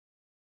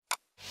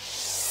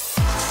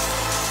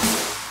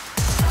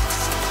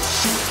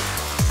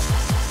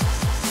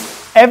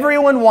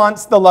Everyone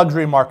wants the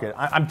luxury market.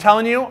 I'm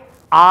telling you,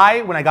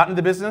 when I got into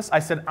the business, I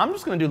said, I'm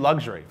just going to do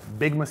luxury.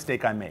 Big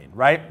mistake I made,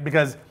 right?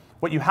 Because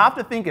what you have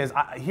to think is,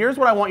 here's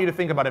what I want you to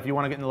think about if you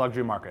want to get in the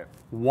luxury market.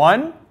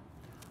 One,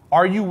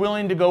 are you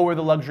willing to go where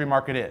the luxury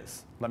market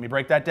is? Let me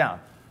break that down.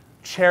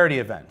 Charity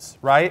events,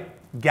 right?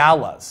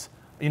 Galas,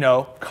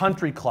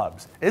 country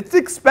clubs. It's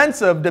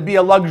expensive to be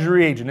a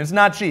luxury agent. It's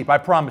not cheap, I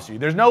promise you.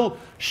 There's no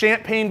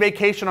champagne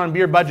vacation on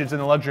beer budgets in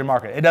the luxury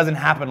market. It doesn't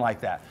happen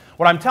like that.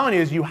 What I'm telling you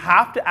is you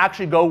have to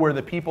actually go where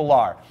the people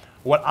are.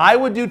 What I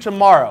would do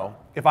tomorrow,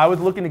 if I was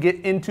looking to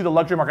get into the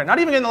luxury market, not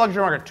even get in the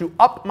luxury market, to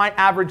up my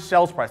average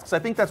sales price, because I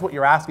think that's what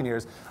you're asking here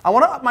is, I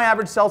want to up my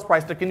average sales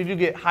price to continue to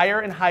get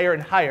higher and higher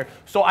and higher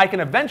so I can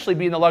eventually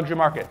be in the luxury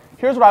market.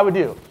 Here's what I would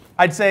do.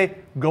 I'd say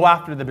go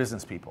after the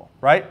business people,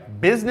 right?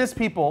 Business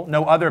people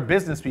know other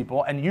business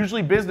people, and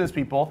usually business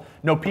people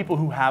know people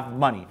who have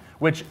money,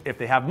 which if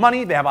they have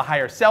money, they have a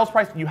higher sales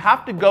price. You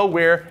have to go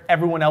where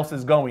everyone else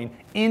is going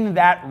in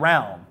that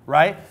realm,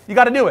 right? You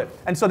got to do it.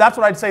 And so that's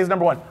what I'd say is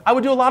number one. I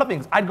would do a lot of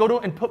things. I'd go to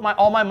and put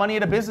all my money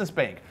at a business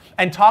bank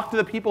and talk to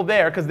the people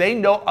there because they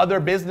know other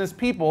business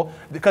people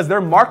because they're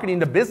marketing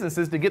to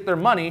businesses to get their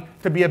money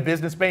to be a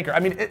business banker.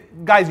 I mean,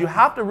 guys, you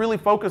have to really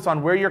focus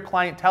on where your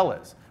clientele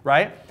is,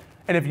 right?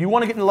 And if you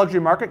want to get in the luxury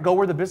market, go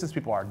where the business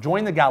people are.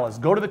 Join the galas,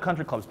 go to the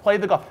country clubs, play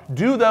the golf,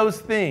 do those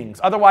things.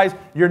 Otherwise,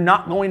 you're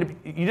not going to,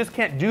 you just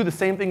can't do the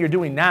same thing you're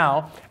doing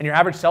now and your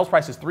average sales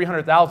price is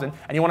 $300,000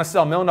 and you want to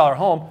sell $1 million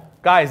home.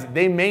 Guys,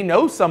 they may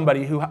know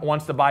somebody who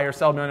wants to buy or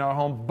sell $1 million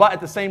home, but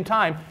at the same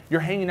time, you're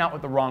hanging out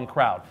with the wrong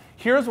crowd.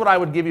 Here's what I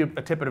would give you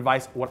a tip of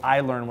advice, what I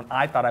learned when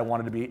I thought I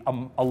wanted to be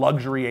a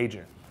luxury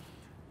agent.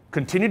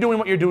 Continue doing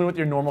what you're doing with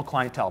your normal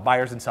clientele,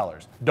 buyers and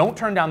sellers. Don't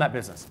turn down that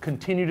business.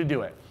 Continue to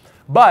do it.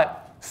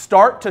 But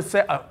start to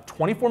set a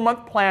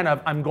 24-month plan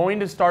of I'm going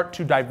to start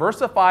to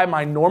diversify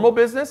my normal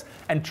business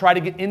and try to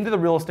get into the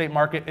real estate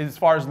market as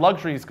far as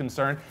luxury is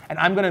concerned, and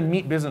I'm going to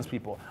meet business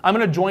people. I'm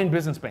going to join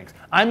business banks.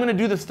 I'm going to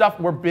do the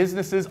stuff where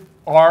businesses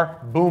are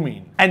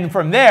booming. And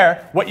from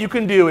there, what you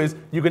can do is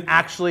you can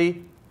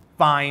actually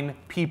find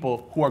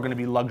people who are going to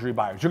be luxury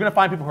buyers. You're going to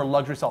find people who are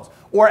luxury sellers.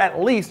 Or at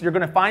least you're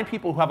going to find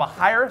people who have a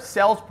higher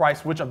sales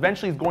price, which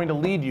eventually is going to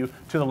lead you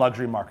to the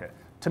luxury market.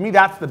 To me,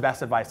 that's the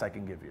best advice I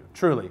can give you.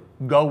 Truly,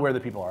 go where the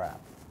people are at.